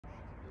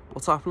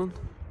what's happening?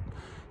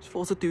 Just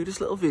thought to do this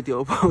little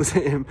video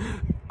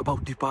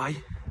about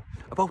Dubai,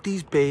 about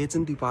these birds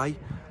in Dubai,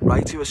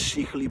 right, who are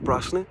secretly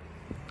brassing it.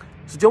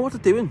 So do you know what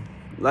they're doing,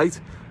 right?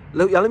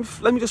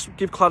 Let me just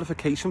give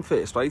clarification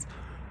first, right?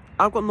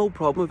 I've got no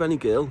problem with any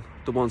girl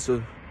that wants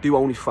to do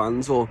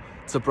OnlyFans or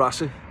to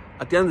brass it.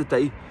 At the end of the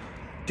day,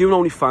 doing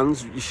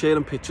OnlyFans, you're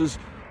sharing pictures,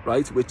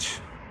 right, which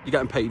you're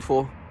getting paid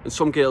for. And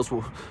some girls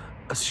will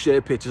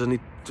share pictures in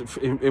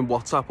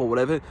WhatsApp or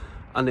whatever,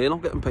 and they're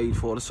not getting paid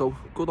for it, so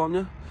good on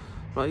you,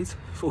 right?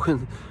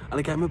 Fucking, and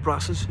again with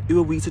brasses, who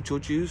are we to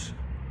judge yous?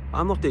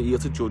 I'm not there here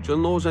to judge you,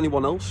 nor is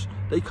anyone else.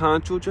 They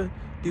can't judge you.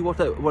 Do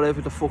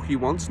whatever the fuck you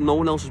want. No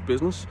one else's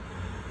business.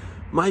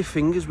 My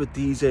thing is with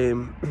these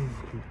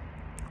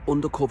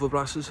undercover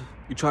brasses,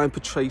 you try and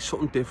portray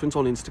something different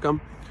on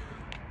Instagram.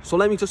 So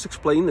let me just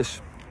explain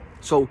this.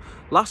 So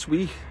last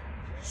week,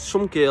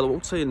 some girl, I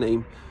won't say her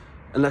name,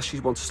 unless she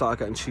wants to start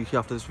getting cheeky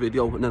after this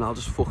video, and then I'll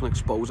just fucking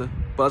expose her.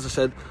 But as I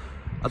said,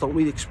 I don't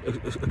really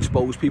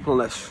expose people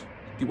unless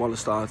you want to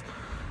start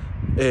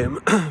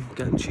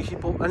getting cheeky.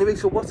 But anyway,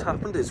 so what's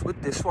happened is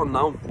with this one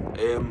now,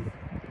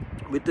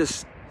 with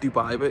this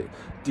Dubai,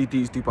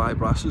 these Dubai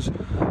brasses,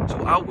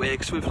 so I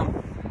works with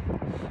them.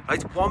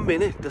 Right, 1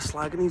 minute they're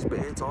slagging these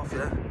birds off,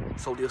 yeah.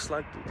 So they'll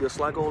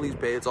slag all these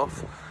birds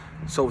off.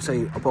 So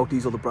say about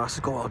these other brasses,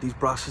 go, oh, these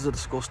brasses are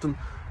disgusting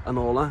and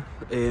all that.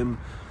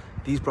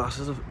 These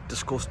brasses are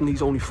disgusting.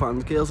 These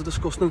OnlyFans girls are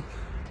disgusting.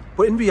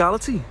 But in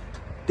reality,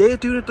 they're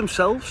doing it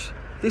themselves.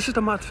 This is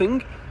the mad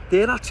thing.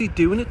 They're actually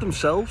doing it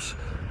themselves,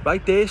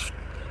 right?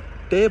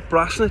 They're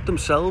brassing it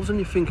themselves, and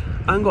you think,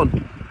 hang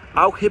on,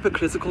 how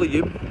hypocritical are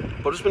you?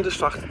 But I've just been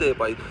distracted there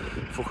by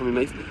fucking me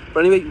mate.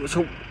 But anyway,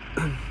 so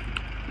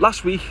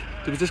last week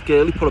there was this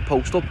girl who put a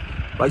post up,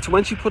 right? So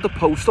when she put the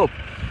post up,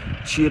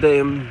 she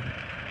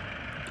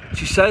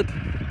said,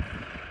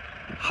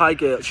 "Hi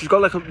girl." She's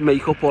got like a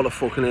makeup or a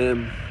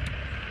fucking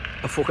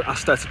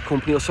aesthetic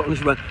company or something.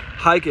 She went,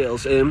 "Hi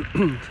girls,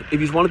 if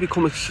you want to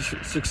become as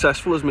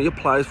successful as me,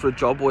 apply for a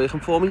job working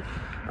for me."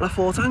 And I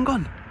thought, hang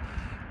on,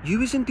 you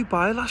was in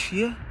Dubai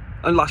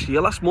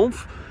last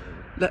month,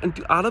 letting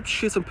Arabs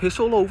shit and piss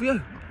all over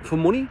you for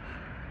money,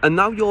 and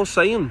now you're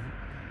saying,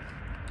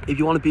 if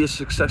you want to be as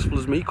successful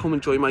as me, come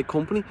and join my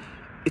company.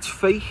 It's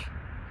fake.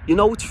 You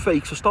know it's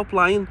fake, so stop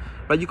lying.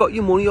 Right, you got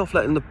your money off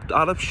letting the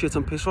Arabs shit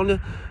and piss on you.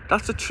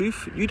 That's the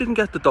truth. You didn't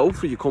get the dough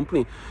for your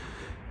company.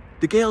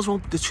 The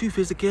truth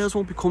is the girls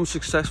won't become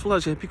successful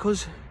as you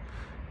because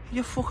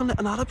you're fucking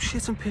letting Arabs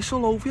shit and piss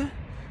all over you,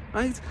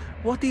 right?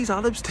 What these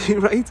Arabs do,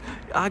 right?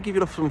 I'll give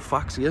you some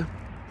facts here.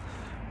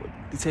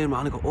 They turn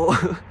around and go,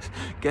 oh,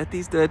 get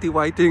these dirty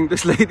white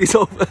English ladies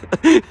over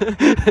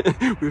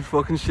with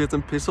fucking shit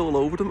and piss all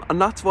over them.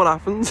 And that's what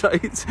happens,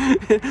 right?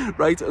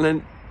 Right, and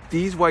then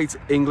these white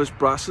English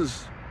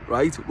brasses,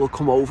 right, will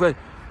come over,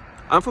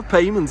 and for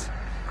payment,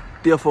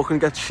 they'll fucking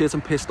get shit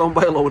and pissed on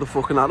by a load of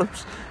fucking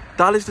Arabs.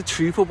 That is the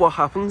truth of what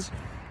happens.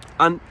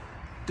 And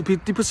they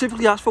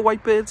specifically ask for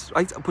white birds,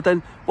 right? But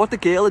then what the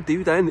girl would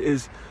do then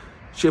is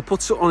she'll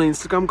put something on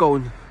Instagram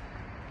going,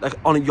 like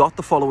on a yacht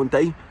the following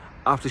day,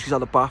 after she's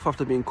had a bath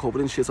after being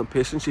covered in shit and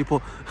piss, and she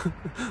put,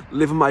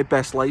 living my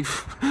best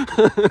life.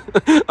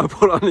 I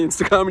put on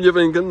Instagram, and you're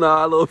thinking,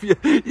 nah, I love you.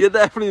 You're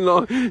definitely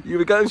not. You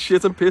were getting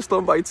shit and pissed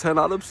on by 10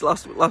 Arabs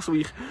last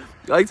week,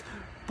 right?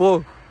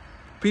 But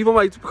people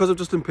might, because I've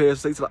just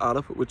impersonated the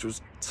Arab, which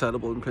was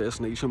terrible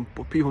impersonation,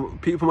 but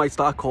people might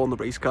start calling the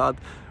race card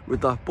with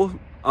that, but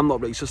I'm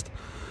not racist.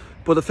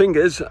 But the thing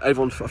is, I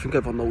think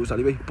everyone knows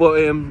anyway, but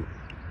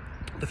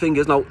the thing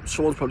is, now,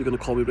 someone's probably going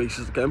to call me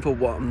racist again for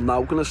what I'm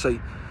now going to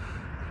say.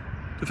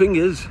 The thing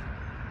is,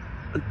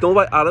 I don't know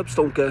why Arabs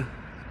don't get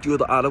the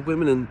other Arab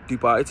women in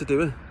Dubai to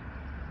do it,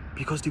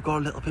 because they've got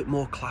a little bit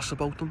more class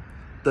about them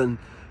than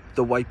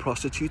the white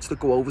prostitutes that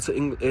go over to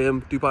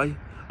Dubai.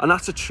 And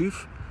that's the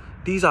truth.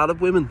 These Arab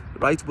women,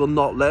 right, will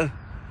not let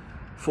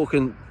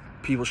fucking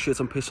people shit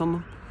and piss on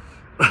them,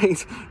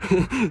 right?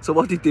 So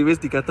what they do is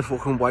they get the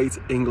fucking white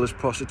English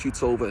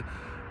prostitutes over,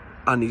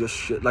 and they just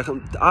shit. Like,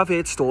 I've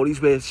heard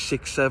stories where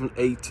 6, 7,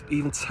 8,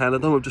 even 10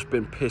 of them have just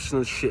been pissing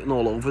and shitting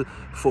all over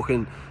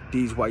fucking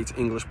these white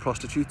English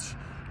prostitutes,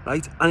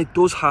 right? And it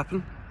does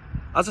happen.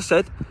 As I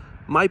said,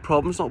 my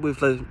problem's not with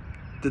the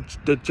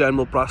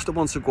general brass that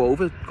wants to go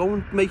over, go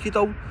and make it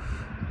out.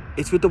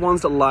 It's with the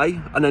ones that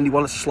lie, and then they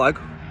want to slag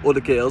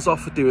other girls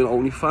off for doing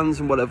OnlyFans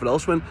and whatever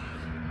else, when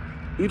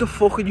who the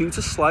fuck are you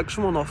to slag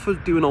someone off for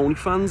doing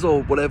OnlyFans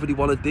or whatever they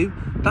want to do?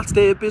 That's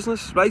their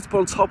business, right? But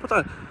on top of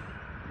that,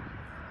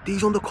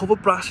 these undercover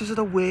brasses are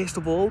the worst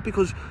of all,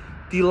 because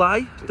they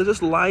lie. They're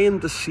just lying,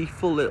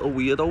 deceitful little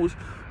weirdos,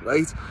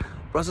 right?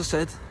 But as I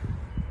said,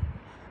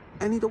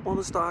 any that want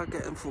to start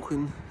getting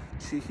fucking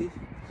cheeky,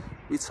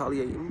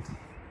 retaliating,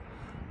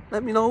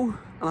 let me know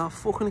and I'll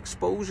fucking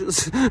expose you.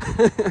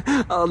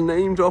 I'll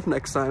name drop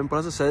next time. But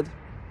as I said,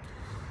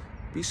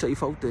 be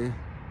safe out there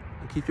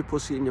and keep your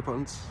pussy in your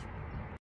pants.